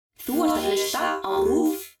Þú ert að hlusta á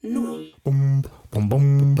RÚV 0.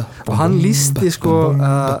 Og hann lýsti sko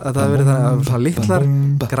að það hefði verið þannig að svona litlar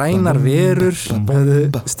grænar verur hefðu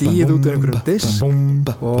stíið út úr einhverjum disk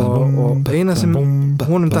og eina sem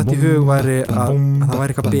honum datt í hug væri að það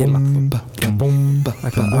væri eitthvað bilað.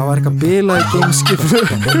 Það var eitthvað bilað í gameskipinu.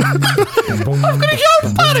 Af hverju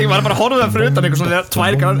hjálpar? Ég var bara að horfa það fyrir utan eitthvað svona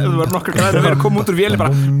tvær græn, ef það var nokkur græn að vera að koma út úr véli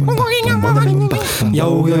bara Já,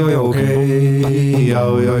 ok. Já,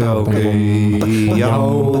 ok. Já,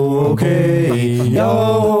 ok. Já,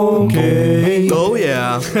 ok. Oh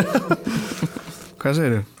yeah. Hvað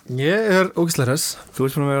segirðu? Ég er ógeðslega hress. Þú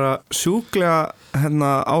ert búin að vera sjúklega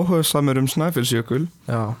áhugasamur Snæfellsjökul.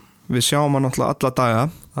 Já. Við sjáum hann náttúrulega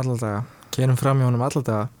alla daga. Kerum fram hjá honum alla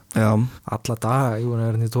daga. Já. Alla daga, ég vona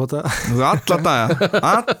að vera í 2 daga.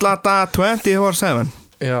 Alla daga 24/7.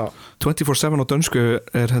 Já. 24/7 á dönsku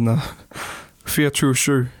er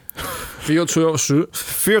 24/7. 24/7.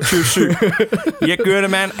 24/7. Ég gør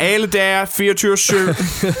det, mand. Alle dage 24/7.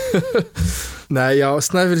 Nei, já,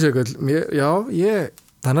 Snæfellsjökull.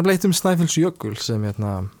 Það er nefnilega Snæfellsjökull sem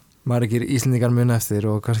margir Íslendingar muna eftir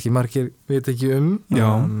og kannski margir veit ekki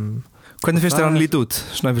Já. Hvernig finnst þér hann lítið út,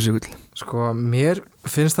 Snæfellsjökull? Sko, mér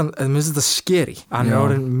finnst þetta skeri. Hann er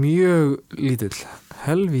orðinn mjög lítill.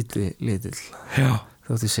 Helvíti lítill. Já.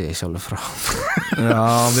 Þótt ég segi sjálfur frá. Já,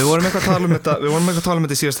 við vorum eitthvað að tala um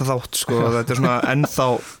þetta í síðasta þátt, sko. Þetta er svona ennþá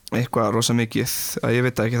eitthvað rosa mikið. Ég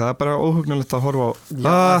veit ekki, það er bara óhugnulegt að horfa á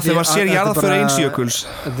þegar maður sér jarðarför Einsjökuls.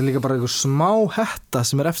 Þetta er líka bara einhver smá hetta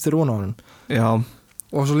sem er eftir ofan á honum. Já.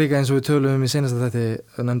 Og svo líka eins og við tölum í seinasta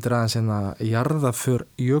þetta nefndir aðeins jarðarför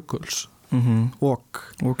Jökuls.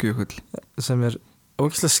 Ok Jökull. Sem er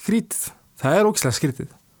ógeðslega skrítið. Það er ógeðslega skrítið.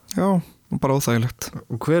 Já. Bara óþægilegt.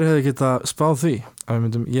 Og hver hefði getað spáð því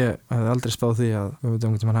að ég hefði aldrei spáð því að við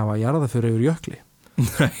myndum hafa jarðarför yfir jökli.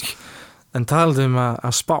 Nei. En talaðum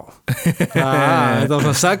að spá. Þetta var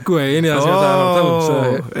svona segway inn í það sem þetta var að tala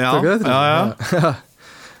um. Já.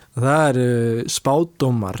 Það eru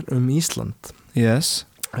spádómar Ísland. Yes.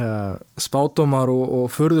 Spádómar og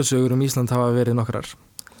furðusögur Ísland hafa verið nokkrar.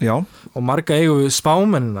 Já. Og marga eigum við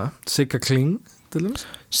spámennina, Sigga Kling.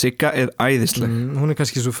 Sigga er æðisleg. Hún er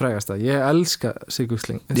kannski svo frægasta. Ég elska Siggu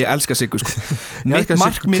Kling. Ég elska Siggu sko. Mitt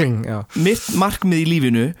markmið í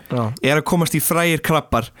lífinu er að komast í frægir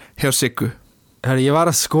krabbar hjá Siggu. Herri, ég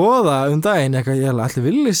var að skoða daginn eitthvað ég allir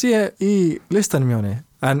vilja sé í listanum hjá henni.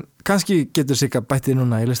 En kannski getur Sigga bættið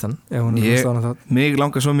núna í listan. Mig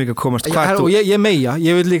langar svo mikið að komast.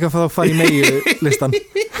 Ég vil líka fara í meyju listan.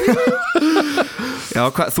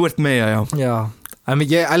 Já, þú ert meja, já. Já. En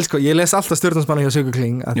ég les alltaf stjörnusmanna hjá Siggu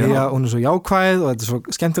Kling að því að hún er svo jákvæð og þetta er svo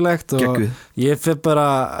skemmtilegt og ég fer bara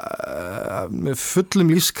með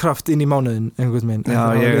fullum lífskraft inn í mánuðin einhvern veginn.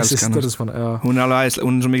 Já, ég elska hana. Hún er alveg æðisleg,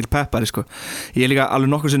 hún er svo mikil peppari sko. Ég er líka alveg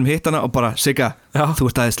nokkur sinnum hitt hana og bara Sigga, þú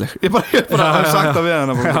ert æðisleg. Ég bara hef sagt það við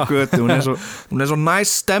hana bara på götu. Hún er svo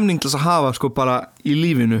næs stemning til þess að hafa sko bara í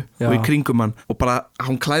lífinu og í kringum hann og bara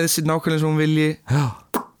hún klæðir sér nákvæmlega sem hún vilji. Já.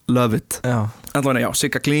 Love it. Já. Allavega,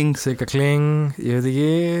 Sigga Kling, ég veit ekki,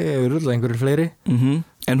 rullar einhverjir fleiri.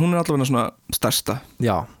 En hún er allavega svona stærsta.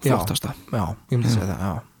 Flottasta. Já, ég myndi segja það,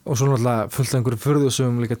 já. Og svo náttúrulega fullt einhverjum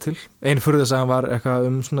furðusögum líka til. Ein furðusagan var eitthvað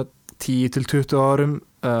svona 10 til 20 árum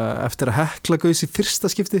eftir að Hekla gaus í fyrsta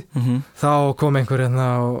skipti. Þá kom einhver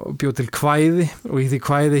og bjó til kvæði og í því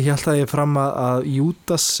kvæði hélt að ég fram að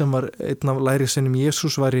Júdas sem var einn af lærisveinum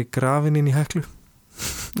Jesús var í grafinn inn í Heklu.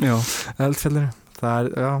 Já. Eldfjallinu. Það er,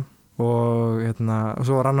 já, og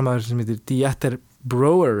svo var annar maður sem heitir Dieter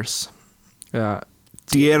Brauers. Já.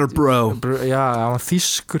 Dieter Brau. Já, hann var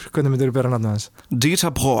þýskur, hvernig myndir þú bera nafnið hans?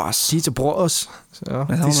 Dieter Brauers. Dieter Brauers. Já,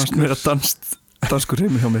 það var mér að danskur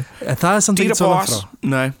heimi hjá mig. En það er samt ekki svo langt frá.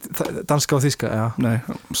 Nei. Danska og þýska, já. Nei,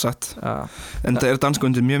 satt. Já. En það er danska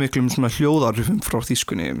undir mjög miklum svona hljóðarrifum frá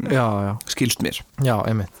þýskunni. Já. Skilst mér. Já,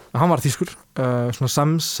 einmitt. Hann var þýskur, svona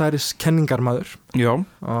samsæris kenningarmaður. Já.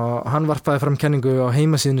 Og hann varpaði fram kenningu á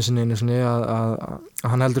heimasíðinu sinni að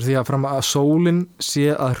hann heldur því að fram að sólin sé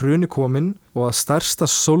að hruni komin og að stærsta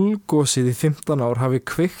sólgosið í 15 ár hafi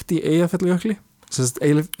kveikt í Eyjafjallajökli.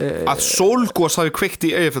 Að sólgos hafi kveikt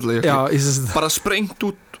í Eyjafjallajökli. Bara sprengt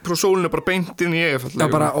út frá sólinu, bara beint inn í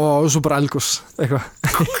Eyjafjallajökli. Og svo bara eldgos eitthvað.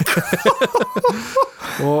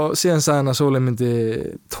 Og síðan sagði hann að sólin myndi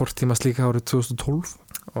tortímast líka árið 2012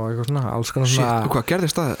 og eitthvað svona, alls konar svona. Shit, og hvað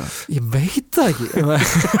gerðist það? Ég veit það ekki.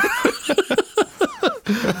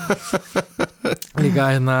 Líka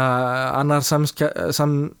annar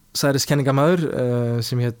samsæris kenningamæður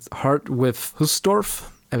sem hétt Hartwig Husdorf,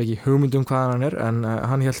 ef ekki hugmynd hvað hann er, en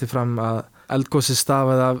hann hélt því fram að eldgosi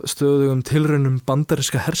stafaði af stöðugum tilraunum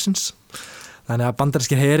bandaríska hersins. Þannig að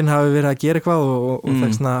bandaríski herinn hafi verið að gera eitthvað og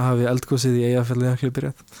þessna hafi eldgosið í Eyjafjallajökli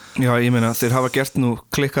byrjað. Já, ég meina, þeir hafa gert nú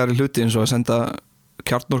klikkaðari hluti eins og að senda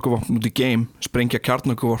kjarnorkuvopn út í game, sprengja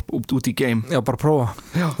kjarnorkuvopn út í game. Já, bara prófa.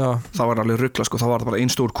 Já. Það var alveg rugla, sko, það var bara ein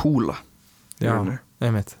stór kúla. Já,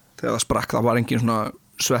 einmitt. Þegar það sprakk, það var engin svona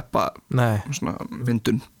sveppa, svona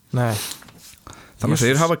vindun. Nei. Þannig að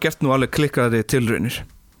þeir hafa gert nú alveg klikkaðari tilraunir.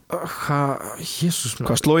 Jésús.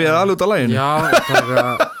 Hvað sló ég alveg út á laginu? Já,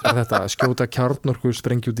 þetta skjóta kjarnorku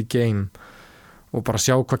sprengja út í game og bara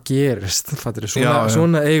sjá hvað gerist.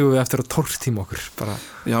 Svona eigum við eftir að tortíma okkur bara.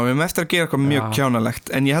 Já, við erum eftir að gera eitthvað mjög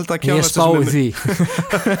kjánalegt, en ég held að ég spái því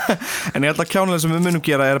en ég held að kjánalegt sem við munum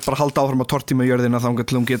gera er bara að halda áfram að tortíma jörðina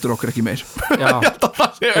þangað til hún getur okkur ekki meir. Já.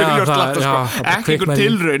 Ekki einhver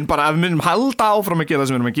tilraun, bara að við munum halda áfram að gera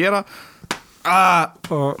það sem við erum að gera.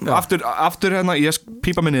 Aftur hérna, ég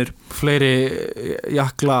pípa minnir. Fleiri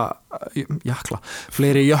jökla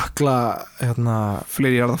fleiri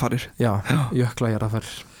jarðarfarir. Já, jökla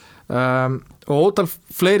jarðarfarir. Og ótal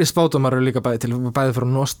fleiri spádómar eru líka bæði frá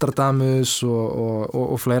Nostradamus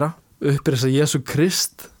og fleira. Upprisa Jesú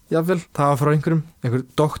Krist, jafnvel, það var frá einhver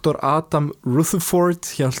doktor Adam Rutherford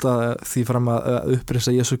hélt að því fram að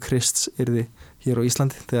upprisa Jesú Krists yrði hér á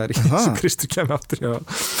Íslandi þegar Jesú Kristur kemur aftur. Já.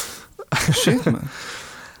 Shit, man.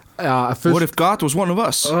 What if God was one of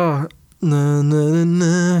us?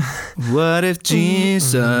 What if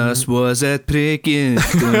Jesus was at Prickett?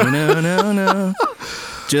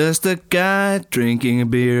 Just a guy drinking a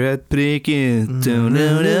beer at Prickett.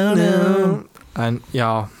 En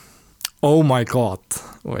já, oh my god,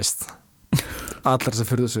 veist, allar þessar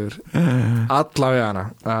furðusögur, allavega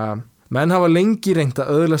hana. Menn hafa lengi reynt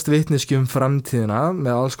að öðlast vitneskju framtíðina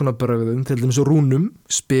með alls konar brögðum, til dæmis rúnum,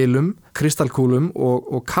 spilum, kristalkúlum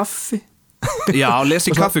og kaffi. Já,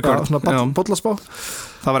 lesi kaffikort. Já, svona bollaspá.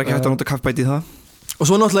 Það var ekki hægt að nota kaffibæti í það. Og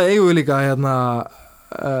svo náttúrulega eigum við líka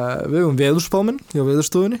við eigum veðurspáminn hjá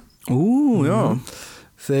veðurstofunni. Já.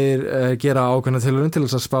 Þeir gera ákveðna tilraun til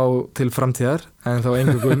þess að spá til framtíðar, en þá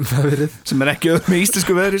eingöngum veðrið. Sem er ekki með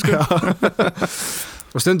íslensku veðri, sko.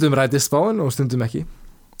 Og stundum rætist spáin og stundum ekki.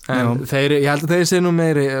 En ég held að þeir sé nú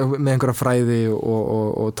meiri með einhverja fræði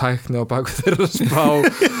og tækni á baku þeirra spá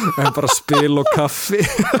en bara spil og kaffi.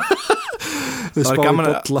 Það var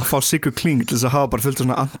gaman að fá Sigurd Kling til þess að hafa bara fullt af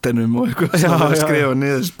svona antennum og eitthvað sem að skrifa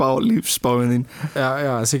niður lífsspáin þín.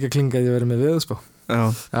 Já, Sigurd Kling gæti verið með veðurspá.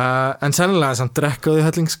 En sennilega samt drekkaðu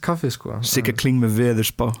hellingskaffi, sko. Sigurd Kling með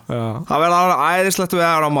veðurspá. Það verður æðislegt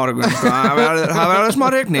veður á morgun. Það verður smá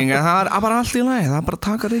rigning, en það er bara allt í lagi. Það er bara að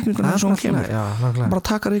taka rigninguna eins og hún kemur. Bara að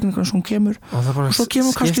taka rigninguna eins og hún kemur. Og svo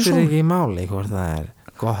kemur kannski skiptir ekki í máli hvort það er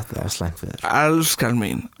gott eða slæmt veður. Elskar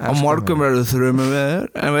mín, á morgun verður þrumum veður,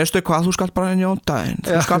 en veistu hvað, þú skalt bara njóta daginn.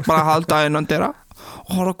 Þú skalt bara halda innan dyrra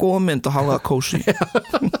og horfa góða mynd og hafa það kósí.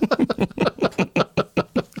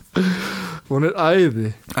 Hún er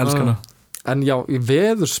æði. Elskana. En já, í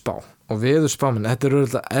veðurspá og veðurspáminn, þetta er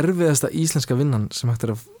auðvitað erfiðasta íslenska vinnan sem hægt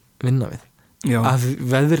er að vinna við. Já. Að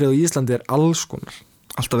veðrið á Íslandi er alls konar.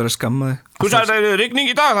 Alltaf verið að skamma þig. Þú sagði það er rigning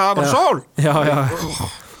í dag, það var bara sól. Já.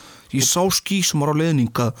 Ég sá ský sem var á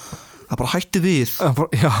leiðning að það bara hætti við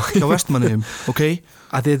hjá Vestmanniðum, ok?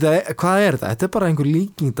 Hvað er þetta? Þetta er bara einhver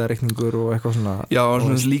líkindareikningur og eitthvað svona. Já,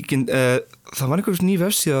 svona það var einhver ný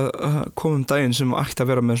vefsíða að koma daginn sem ætti að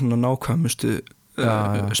vera með svona nákvæmustu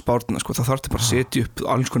spárna, sko. Það þarf bara að setja upp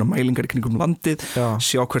alls konar mælingar í kringum landið,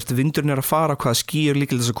 sjá hvert vindurinn er að fara, hvaða ský er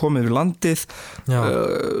líkilegt þess að koma yfir landið,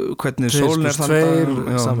 hvernig sólin er þann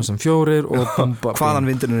dag, saman sem 4 og bomba, hvaðan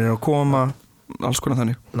vindurinn er að koma, alls konar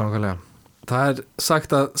þannig. Nákvæmlega. Það er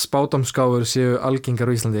sagt að spádómsgáfur séu algengar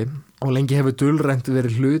á Íslandi og lengi hefur dulrænt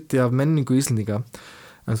verið hluti af menningu Íslendinga,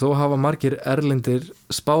 en þó hafa margir erlendir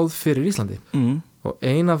spáð fyrir Íslandi. Og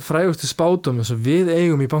ein af frægustu spádómum sem við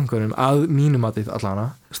eigum í bankanum að mínum matið allana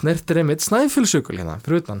snertir einmitt Snæfellsjökul hérna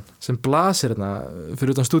fyrir utan, sem blasir hérna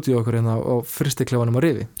fyrir utan stúdíu okkur hérna á frystiklefanum á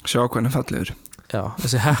Rifi. Sjá hvernig fallegur. Já,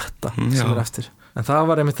 þessi hetta sem er eftir. En það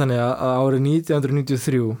var einmitt þannig að árið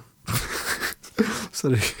 1993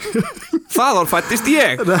 sorry það ár fættist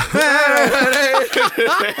ég.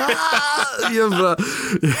 Ég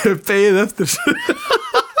beið eftir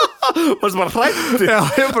varstu bara hrættur? Já,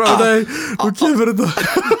 ég bara, nei, nú kemur þetta.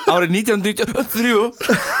 Árið 1993.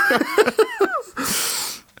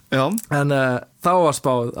 Já. En þá var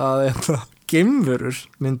spáð að geimverur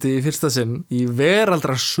myndi í fyrsta sinn í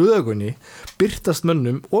veraldra sögunni birtast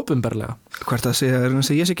mönnum opinberlega. Hvert að segja, er það að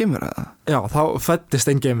segja ég sé geimvera? Já, þá fættist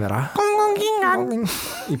einn geimvera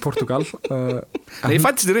í Portugal. Nei, ég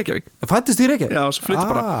fættist í Reykjavík. Fættist í Reykjavík? Já, svo flytti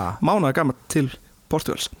bara mánaða gammal til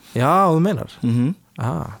Portugals. Já, þú meinar.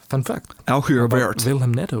 Fun fact. Áhugavert.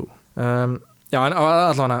 Wilhelm Netto. Já, en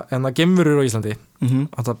allavega, en það geimverur á Íslandi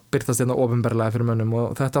átt að byrtast hérna opinberlega fyrir mönnum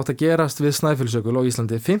og þetta átt að gerast við Snæfellsjökul á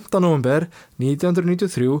Íslandi 5. nóvember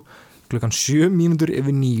 1993 klukkan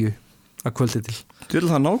 7:09 að kvöldi til. Til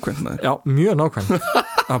það nákvæmt með þér? Já, mjög nákvæmt.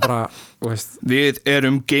 Það bara, þú veist. Við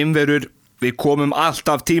erum geimverur, við komum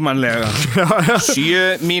alltaf tímanlega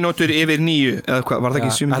 7:09 eða hvað, var það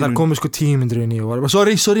ekki 7:09? Það komið sko 10:09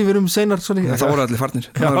 sorry, við erum seinar það voru allir farnir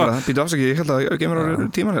býtu afsakið, ég held að geimverur eru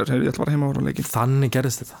tímanlegar ég ætla bara heima að voru að leiki þannig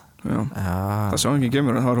gerðist þetta það sá ekki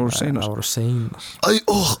geimverur, það voru seinar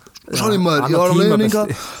sorry maður, ég var á leiðninga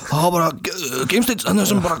það var bara geimsteins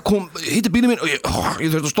sem bara kom, hitti bílið minn og ég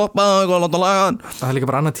þurfti að stoppa og láta laga hann það er líka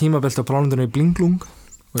bara annað tímabelt á plánundinu í Blinglung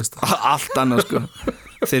allt annað sko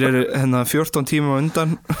þeir eru hérna 14 tíma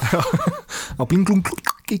undan á Blinglung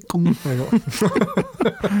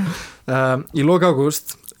í lok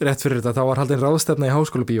ágúst rétt fyrir þetta, þá var haldin ráðstefna í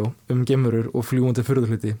Háskólabíó geimverur og fljúgandi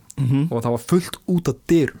furðuhluti og það var fullt út af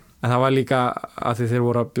dyrum en það var líka að þeir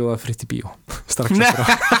voru að bjóða fritt í bíó strax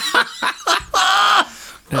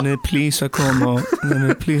Þannig please að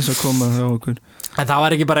koma hjá okkur. En það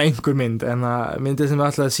var ekki bara einhver mynd en myndið sem við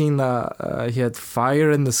ætlaði að sína hét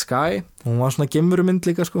Fire in the Sky hún var svona geimverumynd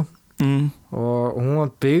líka sko og hún var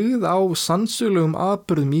byggð á sannsögulegum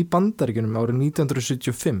atburðum í Bandaríkjunum árið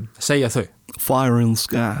 1975 segja þau Fire in the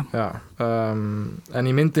Sky en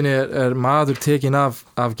í myndinni er maður tekinn af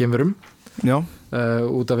geimverum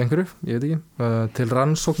út af einhverju, ég veit ekki til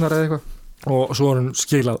rannsóknar eða eitthvað og svo er hún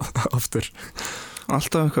skilað aftur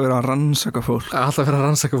Alltaf eitthvað verið að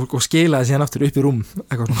rannsaka fólk og skilaði síðan aftur upp í rúm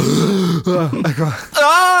eitthvað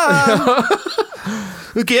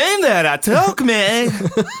Game there, I took me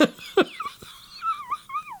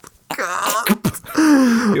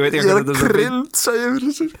Ég veit ekki hvað þetta er krindsa yfir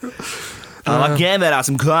þessu Það var game there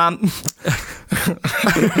sem kom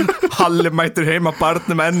Halli mættur heima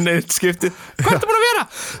barnum enn eitt skipti Hvað er það búin að vera?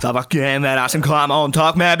 Það var game there sem kom and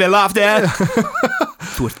took me beloved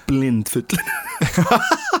Þú ert blind full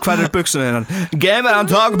Hvað er buxunum þennan? Game there and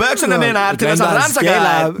took buxunum minnar til þess að rannsaka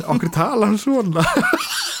Okkur tala hann svona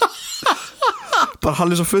Bara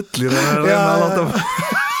Halli svo fullir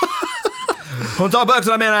Hún tók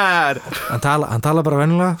buxunum minnar Hann tala bara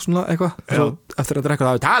venjulega svona eitthvað eftir að drekka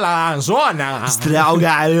það tala hann svona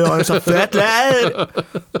Strákar og svo fullir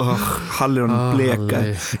Halli hann blekar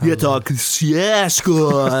Ég tók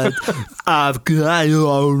séskot af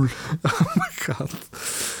græjól Oh my god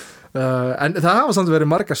en það hafa samt verið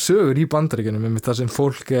margar sögur í Bandaríkjunum um það sem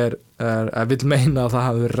fólk vill meina að það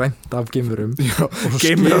hafi verið rænt af geimverum og svo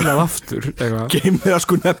skilað aftur geimverar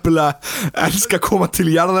sko nefnilega elska að koma til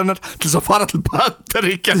jarðarinnar til þess að fara til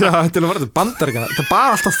Bandaríkjana til að fara til Bandaríkjana það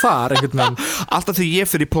bara alltaf þar alltaf þegar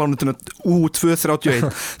ég fer í plánutuna U231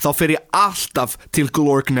 þá fer ég alltaf til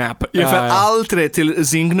Glorgnab ég fer aldrei til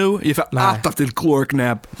Zingnu ég fer alltaf til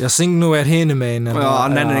Glorgnab já Zingnu er hinum einn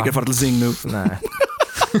hann nennir ekki að fara til Zingnu nei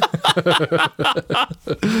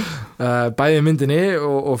bæði myndinni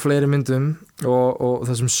og fleiri myndum og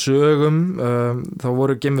þessum sögum þá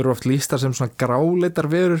voru geimverur oft lýstar sem svona gráleitar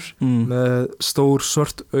verur með stór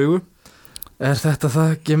svört augu er þetta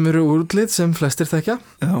það geimveru útlit sem flestir þekkja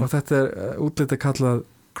og þetta útlit kallað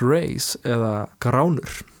greys eða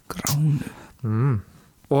gránur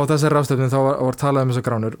og þessari ráðstefnu þá var talað um þessar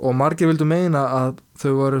gránur og margir vildu meina að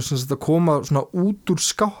þau voru að koma svona út úr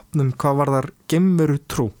skápnum hvað var þar geimveru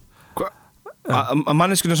trú að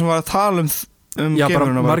manneskjuna sem var að tala um já,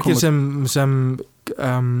 bara margir sem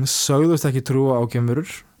sögðust ekki trúa á geimverur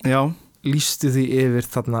lýstu því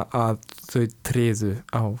yfir þarna að þau tryðu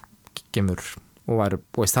á geimverur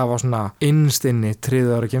og það var svona innst inni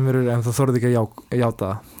tryðar á geimverur en það þorði ekki að játa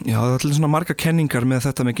já, það er allir svona margar kenningar með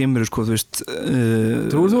þetta með geimverur sko, þú veist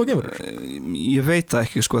trúir þú á geimverur? Ég veit það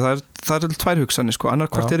ekki sko, það er tvær hugsanir sko,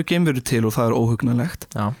 annarkvort eru geimverur til og það er óhugnanlegt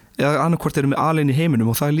eða annarkvort eru með alinn í heiminum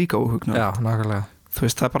og það er líka óhugnanlegt já, nákvæmlega þú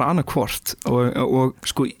veist, það er bara annarkvort og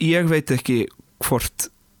sko, ég veit ekki hvort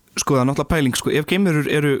sko, það er náttúrulega pæling sko, ef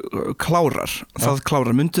geimverur eru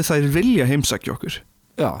klárar myndu þær vilja heimsækja okkur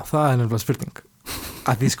já, það er nefnilega spurning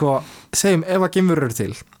að því sko, segjum ef að geimverur eru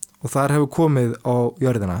til og þar hefur komið á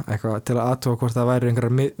jörðina eitthvað til að athuga hvort það væri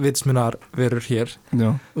einhverjar vitsmunar verur hér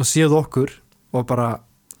og séð okkur og bara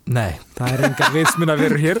nei, það er engar vitsmunar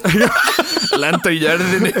verur hér lenda í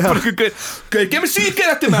jörðinni Gauð, gef mér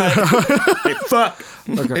sígarettu maður hey, fuck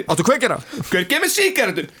áttu kveikjara? Gauð, gef mér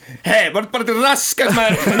sígarettu hei, var bara til raskat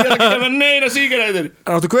maður ég er ekki að gefa neina sígarettur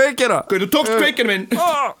áttu kveikjara? Gauð, þú tókst kveikjara minn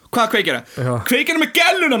hvað kveikjara? Kveikjara með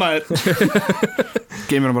gæluna maður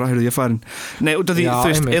geimverðan bara, heyrðu, ég farin nei, út af því,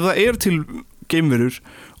 þú veist, ef það er til geimverur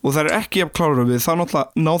og það er ekki jafn klárar við þá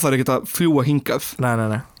náttúrulega ná þær ekkert að fljúa hingað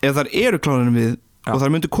nei. Ef þær eru klárar við og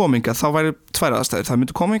þær myndu kominga, þá væri tvær aðstæður, þær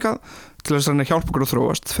myndu kominga til þess að hjálpa okkur að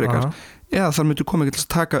þróast frekar, eða þær myndu kominga til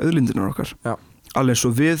að taka auðlindirnar okkar. Alveg eins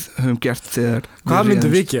og við höfum gert þegar hvað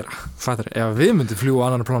myndum við gera? Fattar, ef við myndum fljúga á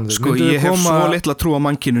annan plánetu sko ég hef svo litla trú á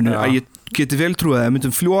mannkyninu að ég geti vel trúið að við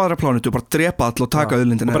myndum fljúga á aðra plánetu og bara drepa all og taka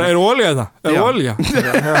auðlindina og bara olía þetta? Olía?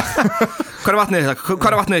 Hvað vatnið þetta?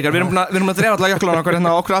 Hvað vatnið ykkar? Við erum að drefa alla jöklana okkar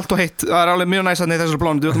hérna okkur allt og heitt, það alveg mjög næs að þessari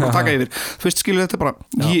plánetu við ætlum að taka yfir, þú veist skilur þetta bara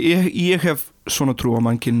ég hef svona trú á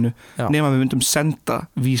mannkyninu nema við myndum senda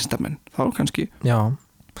vísindamenn þá kannski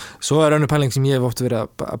Svo önnur pæling sem ég hef oft verið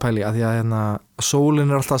að pæli að því að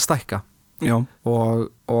sólin alltaf að stækka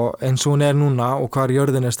og eins og hún núna og hvar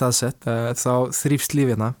jörðin staðsett þá þrífst líf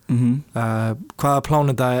hérna hvaða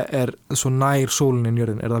pláneta svo nær sólinni en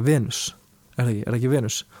jörðin, það Venus? Er það ekki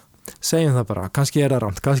Venus? Segjum það bara, kannski það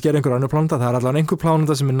rámt, kannski einhver önnur pláneta, það allavega einhver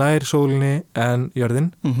pláneta sem nær sólinni en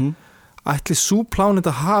jörðin ætli sú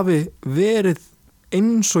pláneta hafi verið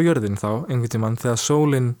eins og jörðin þá einhvern tímann þegar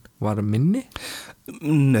sólin var minni?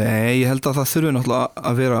 Nei, ég held að það þurfi náttúrulega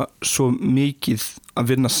að vera svo mikið að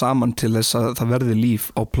vinna saman til þess að það verði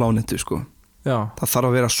líf á plánetu sko. Það þarf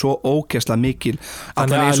að vera svo ógeðslega mikil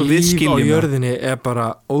þannig að líf á jörðinni bara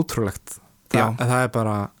ótrúlegt það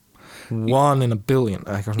bara 1 in a billion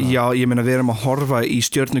Já, ég meina við erum að horfa í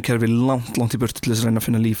stjörnukerfi langt í burtu til þess að reyna að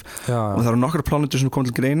finna líf og það eru nokkra plánetur sem kom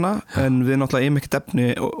til greina en við náttúrulega eigum ekkert efni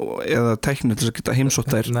eða tækni til þess að geta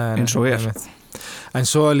heimsótt þær eins og En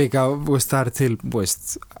svo líka, það til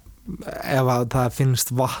ef það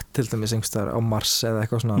finnst vatn til dæmis einhverstaðar á Mars eða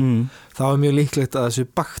eitthvað svona þá mjög líklegt að þessu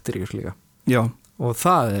bakteríur líka og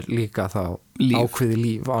það líka þá ákveði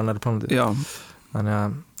líf á annarri plánetu þannig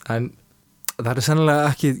að en það sennilega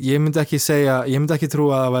ekki, ég myndi ekki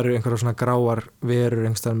trúa að það væri einhverja svona gráar verur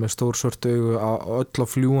einhverstaðar með stór svört augu öll á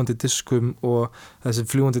fljúandi diskum og þessi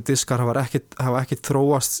fljúandi diskar hafa ekki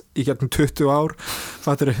þróast í gegnum 20 ár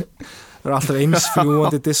fattur það eru alltaf eins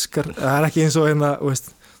fljúandi diskar það ekki eins og hérna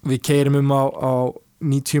við keyrum á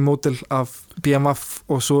 90 módel af BMF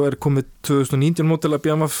og svo komið 2019 módel af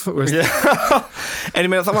BMF En ég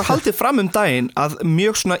meina það var haldið fram daginn að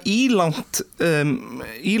mjög svona ílangt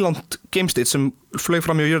geimstit sem flög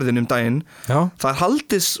fram hjá jörðinni daginn það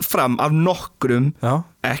haldið fram af nokkrum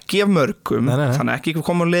ekki af mörgum þannig ekki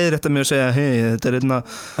koma og leiðir þetta með að segja hei,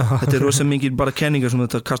 þetta rosa mikið bara kenningar sem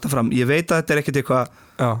þetta kasta fram ég veit að þetta er ekkert eitthvað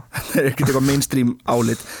mainstream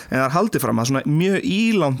álit en það haldið fram að svona mjög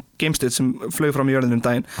ílangt geimstit sem flög fram hjá jörðinni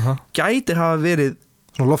daginn gæti hafa verið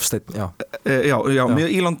svona loftsteinn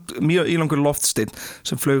mjög ílangur loftsteinn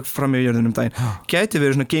sem flög fram í jörðinum daginn gæti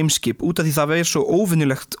verið svona gameskip út af því það verið svo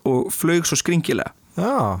óvinnilegt og flög svo skringilega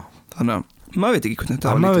þannig að maður veit ekki hvernig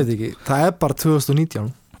þetta maður veit ekki, það bara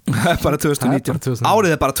 2019 bara 2019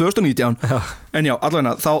 árið bara 2019 en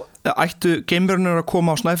allavega þá ættu geimverunir að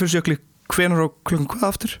koma á Snæfellsjökli hvenær og klukkan hvað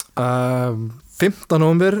aftur? 15.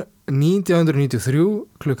 nóvember 1993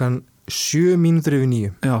 klukkan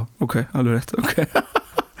 7:09 Já, ok, alveg rétt okay.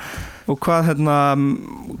 Og hvað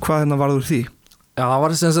varð úr því? Já, það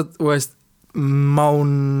var sem sagt,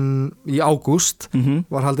 í ágúst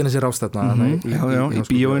var haldin þessi ráðstefna í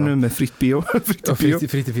bíóinu með frítt bíó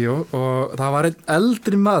frítt bíó og það var einn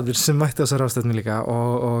eldri maður sem mætti þessa ráðstefnu líka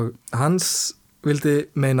og hans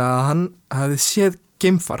vildi meina að hann hafði séð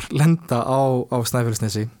geimfar lenda á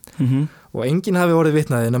Snæfellsnesi og enginn hafi orðið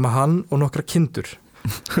vitnaði nema hann og nokkra kindur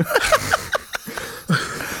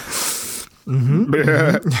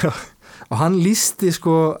og hann lýsti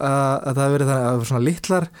að það hefði verið þannig að svona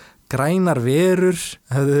litlar grænar verur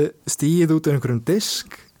hefðu stíið út af einhverjum disk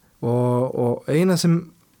og eina sem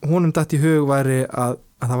honum datt í hug væri að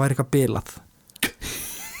það væri eitthvað bilað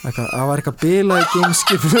það væri eitthvað bilað í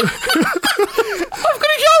gameskipinu af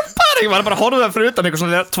hverju hjálpar? Ég var bara að horfa það fyrir utan eitthvað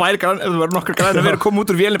svona tvær græn ef það var nokkar græn að vera koma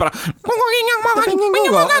út úr vélni bara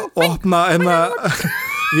opna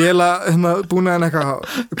véla búna eitthvað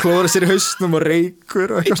klóra sér í hausnum og reykur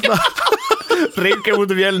og eitthvað svona reykja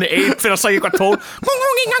út úr vélni einn fyrir að segja eitthvað tón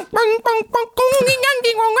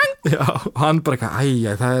Já, hann bara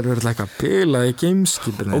eitthvað það verið eitthvað bilað í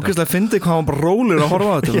gameskipinu ógeðslega fyndi hvað hann bara rólir að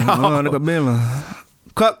horfa á þetta það var eitthvað bilað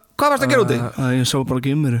Hvað varst að gera úti? Ég sá bara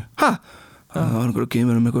geimveru það var einhverju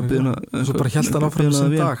geimveru með eitthvað bilað svo bara hélt hann áfram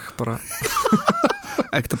sem dag bara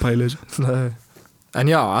ekta pæli En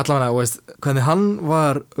já, allavega, hvernig hann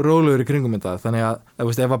var rólegur í kringum þetta, þannig að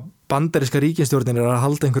ef að bandaríska ríkisstjórnin að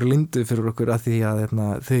halda einhverju lindu fyrir okkur að því að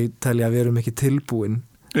þau telja að við erum ekki tilbúin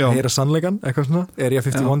að heyra sannleikan, eitthvað svona, Area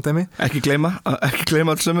 51 dæmi. Ekki gleyma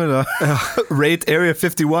alls sömur Raid Area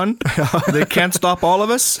 51 They can't stop all of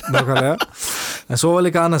us Nákvæmlega. En svo var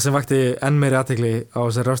líka annað sem vakti enn meiri athygli á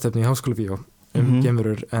þessari ráðstefnu í Háskólabíó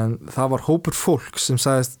geimverur, en það var hópur fólk sem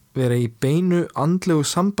sagðist vera í beinu andlegu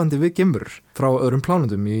sambandi við geimverur frá öðrum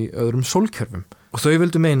plánundum í öðrum sólkerfum. Og þau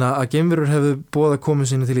vildu meina að geimverur hefðu boðað komu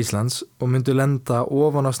sinni til Íslands og myndu lenda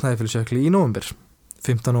ofan á Snæfellsjökli í nóvember,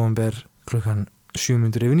 15. nóvember klukkan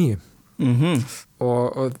 7:09.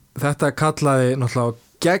 Og þetta kallaði náttúrulega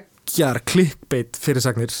geggjar clickbait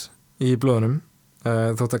fyrirsagnir í blöðunum,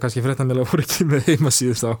 þótt að kannski fréttamiðlar voru ekki með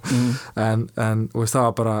heimasíðu þá, en það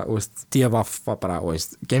var bara, DFF var bara,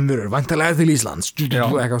 geimverur væntanlega til Íslands,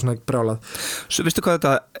 eitthvað svona brjálað. Svo veistu hvað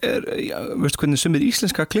þetta er, veistu hvernig sumir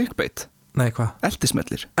íslenska clickbait? Nei, hvað?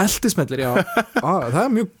 Eldismellir. Eldismellir, já. Það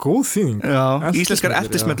er mjög góð þýðing. Já, íslenskar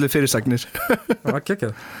eldismellir fyrirsagnir. Það var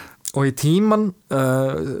geggjað. Og í Tímann,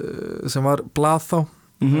 sem var blað þá,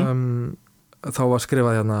 þá var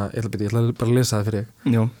skrifað hérna, ég ætla bara að lesa það fyrir ég.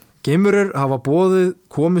 Já. Geimverur hafa boðið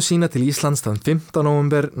komu sína til Íslands þann 15.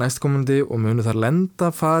 nóvember næstkomandi og munu þar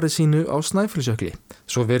lenda fari sínu á Snæfellsjökli.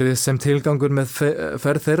 Svo virðist sem tilgangur með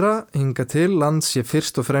ferð þeirra hinga til lands sé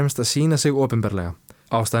fyrst og fremst að sýna sig opinberlega.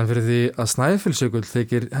 Ástæðan fyrir því að Snæfellsjökull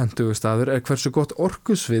þykir hentugur staður er hversu gott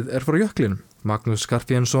orkusvið er frá jöklinum. Magnús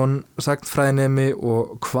Skarphéðinsson, sagnfræðinemi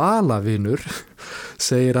og hvalavinur,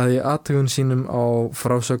 segir að í athugun sínum á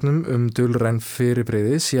frásögnum dulræn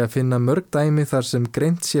fyrirbrigði sé að finna mörg dæmi þar sem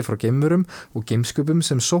greint sé frá geimverum og geimskupum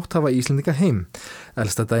sem sótt hafa Íslendinga heim.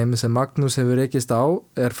 Elsta dæmi sem Magnús hefur rekist á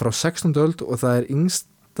er frá 16. öld og það er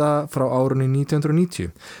yngsta frá árunni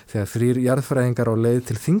 1990, þegar 3 jarðfræðingar á leið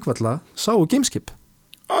til Þingvalla sáu geimskip.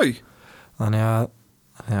 Æ! Þannig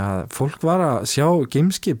að fólk var að sjá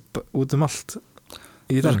geimskip út allt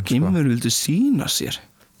í dag. Geimverur vildu sýna sér.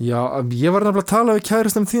 Já, ég var nefnilega að tala við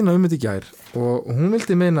kærastan þína þetta í gær og hún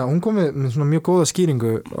vildi meina, hún kom með svona mjög góða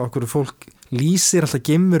skýringu á hverju fólk lýsir alltaf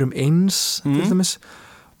geimverum eins til dæmis,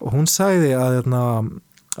 og hún sagði að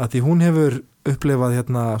því hún hefur upplifað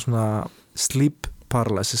svona sleep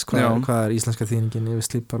paralysis, hvað er íslenska þýðingin yfir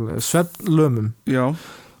sleep paralysis, svefnlömum. Já.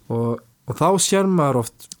 Og þá sér maður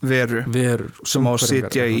oft verur sem á að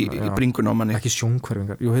sitja í bringuna á manni. Ekki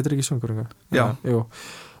sjónkverfingar, heitir ekki sjónkverfingar? Já. Jú.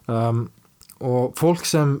 Og fólk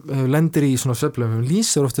sem lendir í svona svefnlömum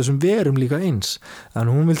lýsir oft þessum verum líka eins, en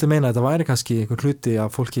hún vildi meina að þetta væri kannski einhvern hluti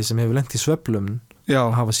af fólki sem hefur lent í svefnlömum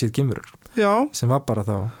að hafa séð geimverur. Já. Sem var bara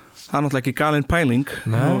þá. Það er náttúrulega ekki galin pæling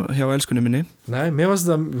hjá elskunni minni. Nei, mér varst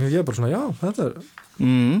þetta, ég er bara svona, þetta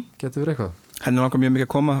getur verið eitthvað. Henni langar mjög mikið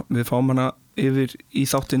að koma, við fáum hana yfir í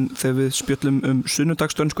þáttinn þegar við spjöllum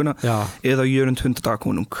sunnudagsdönskuna eða Jörund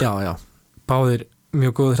hundadagakonung. Já, báðir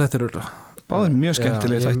mjög góður þættir. Báðir mjög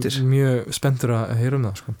skemmtilega þættir. Ég er mjög spenntur að heyra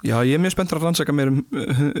það, sko. Já, ég er mjög spenntur að rannsaka mér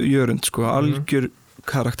Jörund, sko, algjör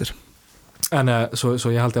karakter. En svo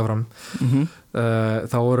ég haldi áfram,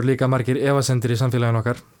 þá voru líka margir efasendir í samfélaginu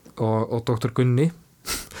okkar og Dr. Gunni,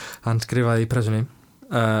 hann skrifaði í pressunni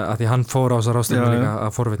að því hann fór á þessar ráðstefnu líka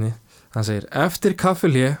að forvitni. Hann segir, eftir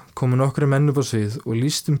kaffihlé komu nokkru menn upp á svið og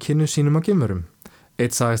lýstum kynnum sínum á geimverum.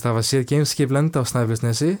 Eitt sagðist hafa séð geimskip lenda á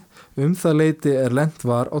Snæfellsnesi, það leyti lent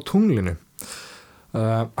var á tunglinu.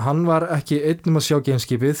 Hann var ekki einn að sjá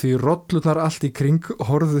geimskipið því rollurnar allt í kring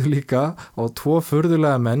horfðu líka á 2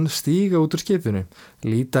 furðulega menn stíga út úr skipinu,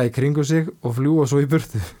 líta í kringu sig og fljúa svo í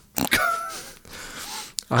burtu.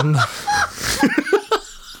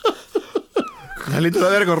 Það lítur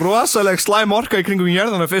að vera eitthvað rosaleg slæm orka í kringum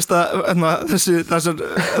jörðuna fyrst að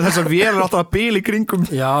þessar vélar átt að bíla í kringum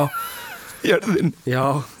jörðin.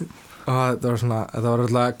 Já, þetta var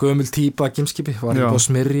alltaf gömul típa geimskipi, var ekki búið að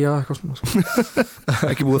smyrja eitthvað svona.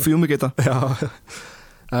 Ekki búið að fjúmigeta. Já.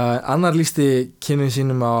 Annar lýsti kynnum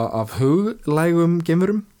sínum af huglægum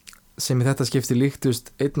geimverum sem í þetta skipti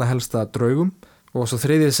líktust einna helsta draugum, og svo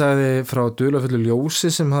þriðji sagði frá dularfullu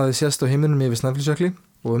ljósi sem hafði sést á himninum yfir Snæfellsjökli.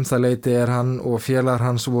 Og það leyti hann og félagar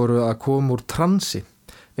hans voru að koma úr transi.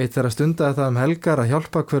 Eitt þeirra stundaði það helgar að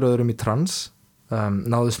hjálpa hver öðrum í trans,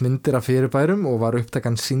 náðust myndir af fyrirbærum og var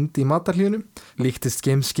upptakan sýnd í matarhlíðunum. Líktist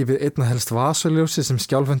geimskipið einna helst vasaljósi sem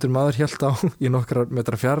skjálfendur maður hélt á í nokkrar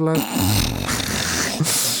metra fjarlægð.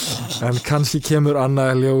 En kannski kemur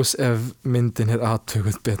annað ljós ef myndin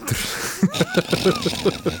athuguð betur.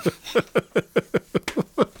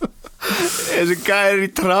 Þessi gæri í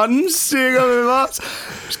transi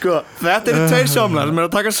sko, þetta eru 2 sjómlar sem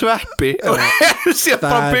að taka sveppi og sér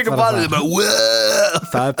bara að byggja ballið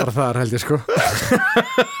það er bara þar held ég, sko.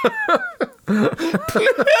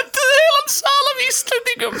 Plötuðu heilan sal af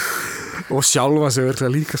Íslendingum og sjálfa sig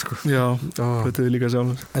virkilega líka, sko. Já, plötuðu líka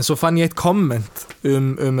sjálfa. En svo fann ég eitt komment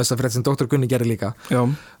þessa frétt sem Dr. Gunni gerði líka. Já.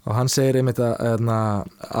 Og hann segir einmitt að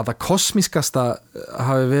það kosmískasta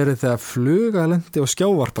hafi verið þegar fluga lendi á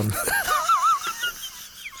skjávarpan.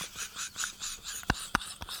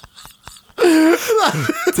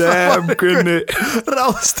 Damn, Gunni.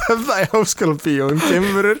 Ráðstefna í Háskólabíó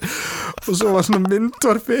geimverur og svo var svona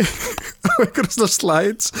myndvarpi og einhverjum svona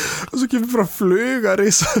slides og svo kemur frá fluga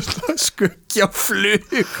risa skuggja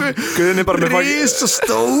flugu Guðni bara með risa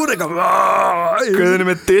stór Guðni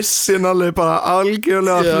með dissin alveg bara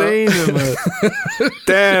algjörlega hreinum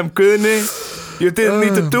Damn, Guðni you didn't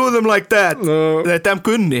need to do them like that Damn,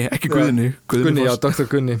 Gunni, ekki Guðni Gunni, já, Dr.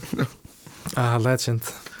 Gunni legend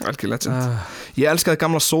algjör legend ég elskaði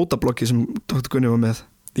gamla sódablokki sem Dr. Gunni var með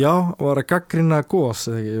já, og var að gaggrina gos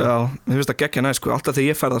eða ekki? Já, mér finnst það geggja næst sko. Alltaf þegar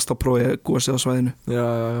ég ferðast þá prófi ég gosið á svæðinu já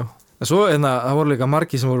en svo það voru líka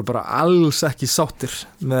margir sem voru bara alls ekki sáttir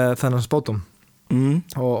með þennan spátum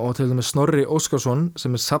og til dæmis Snorri Óskarsson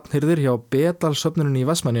sem safnhirðir hjá Bedalsöfnuninni í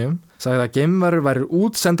Vestmannaeyjum sagði að geimverur væru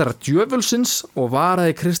útsendara djöfulsins og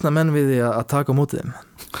varaði kristna menn við því að taka á móti þeim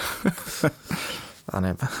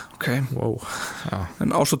þannig wow.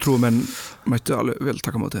 En ásatrúumenn mættu alveg vel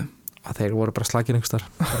taka á móti þeim að þeir voru bara slagir einhverstar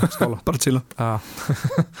skála bara chilla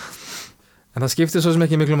en það skipti svo sem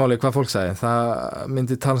ekki miklu máli hvað fólk sagði það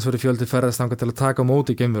myndi talsverði fjöldi ferðast þangað til að taka á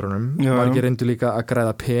móti geimverunum margir reyndu líka að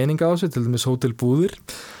græða peninga á sig til dæmis hótelbúðir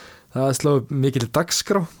það sló mikil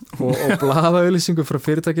dagskrá og blaðaauðlýsingu frá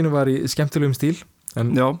fyrirtækinu var í skemmtilegum stíl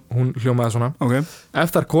en hún hljómaði svona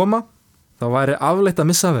ef þar koma þá væri afleitt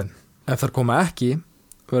að missa af þeim ef þar koma ekki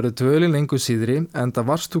verður dvölin lengur síðri enda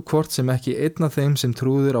varst þú hvort sem ekki einn af þeim sem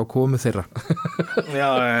trúðir á komu þeirra Já,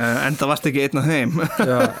 enda varst ekki einn af þeim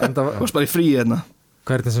þú varst bara í frí hérna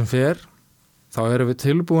hvernig sem fer þá erum við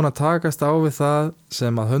tilbúin að takast á við það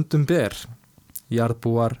sem að höndum ber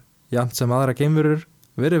jarðbúar, jafnt sem aðra geimverur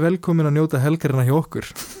verið velkomin að njóta helgarina hjá okkur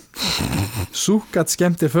Súkat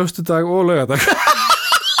skemmtir föstudag og laugardag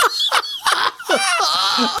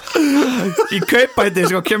í kaupæti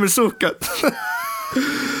sem kemur Súkat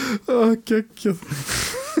geggjað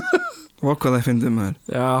og hvað það finnum maður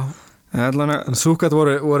en Súkat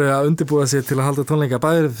voru að undirbúa sér til að halda tónleika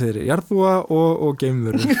bæði fyrir jarðbúa og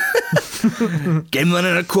geimverur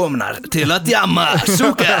geimverur er komnar til að djamma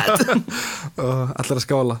Súkat allar að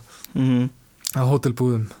skála á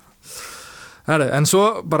hótelbúðum en svo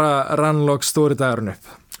bara rann loks stóri dagurinn upp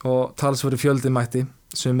og talsverði fjöldi mætti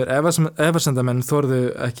sem efarsendamenn þorðu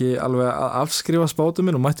ekki alveg að afskrifa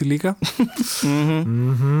spátuminn og mættu líka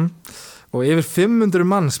og yfir 500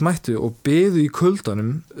 manns mættu og biðu í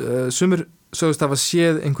kuldanum sumir sögust hafa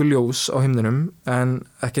séð einhver ljós á himninum en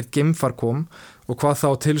ekkert geimfar kom og hvað þá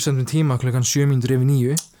tilsendum tíma klukkan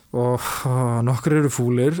 7:09 og nokkur eru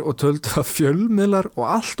fúlir og töldu að fjölmiðlar og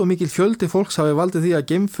allt og mikil fjöldi fólks hafi valdið því að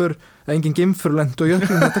engin geimför lentu á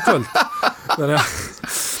jöklum þetta kvöld þannig að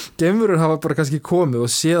geimverur hafa bara kannski komið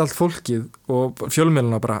og séð allt fólkið og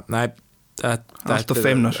fjölmiðluna bara allt og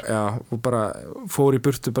feimnar og bara fór í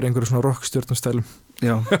burtu bara einhverju svona rockstjörnumstælum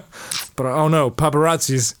bara oh no,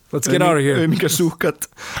 paparazzis let's get out of here auðvitað Súkat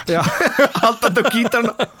alltaf á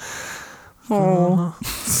gítarna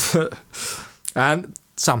en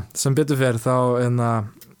samt sem betur fer þá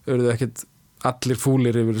urðu ekkert allir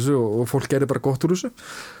fúlir yfir þessu og fólk gerði bara gott úr þessu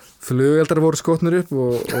flugeldar voru skotnir upp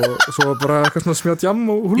og svo bara eitthvað svona smjá djam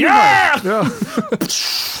og húlumæður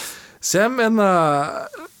sem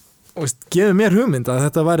gefur mér hugmynd að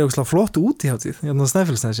þetta væri flott útíhátíð á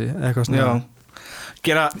Snæfellsnesi eitthvað svona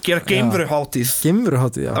gera geimveruhátíð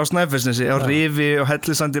á Snæfellsnesi á Rifi og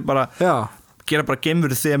Hellisandi bara gera bara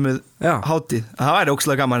geimveru þemið hátíð það væri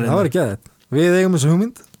ógeðslega gaman það væri geðið við eigum þessu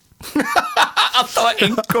hugmynd alltaf að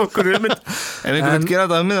enga okkur hugmynd ef einhvern veit gera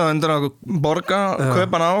þetta um mig þá endur að borga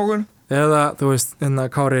kaupa hann á okkur eða þú veist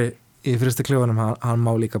Kári í fyrstu klefunum hann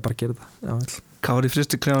má líka bara gera þetta Kári í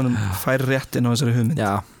fyrstu klefunum fær réttin á þessari hugmynd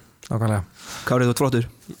nákvæmlega Kári þú ert flottur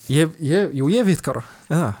ég veit Kára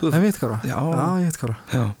ég veit Kára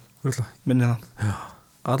minni það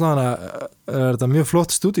allavega er þetta mjög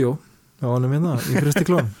flott stúdíó á honum í fyrstu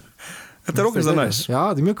klefunum þetta er ógeðslega næs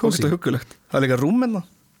þetta er mjög kósí það er líka rúm hérna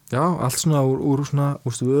já, allt svona úr svona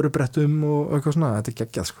vörubrettum og eitthvað svona, þetta er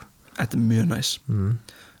geggjað sko. Þetta er mjög næs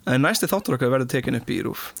En næsti þáttur okkar verður tekin upp í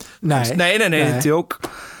RÚV Nei, tjók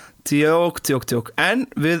En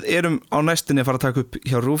við erum á næstinni að fara að taka upp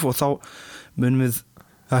hjá RÚV og þá munum við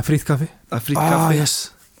Það er frýtt kaffi yes.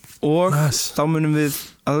 Og þá munum við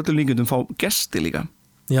að öllum líkundum fá gesti líka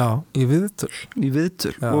Já, í viðtöl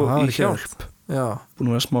og í hjálp Búin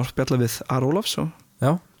að vera smá spjalla við Ar Ólafs og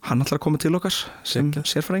hann ætlar að koma til okkar sem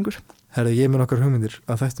sérfræðingur Herði, ég mun okkar hugmyndir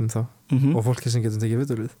að þættum þá og fólki sem getum tekið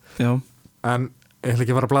viðtöl við En Ég ætla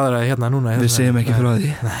ekki að fara að bladra hérna núna. Við segjum ekki frá því.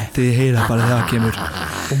 Þið heyra bara þegar það kemur.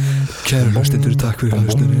 Kæru hlustendur, takk fyrir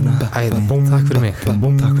hlustunina. Æði, takk fyrir mig.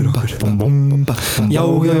 Takk fyrir okkur. Já,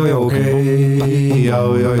 ok. Já,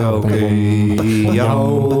 ok. Já,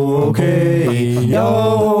 ok. Já,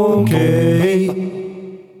 ok.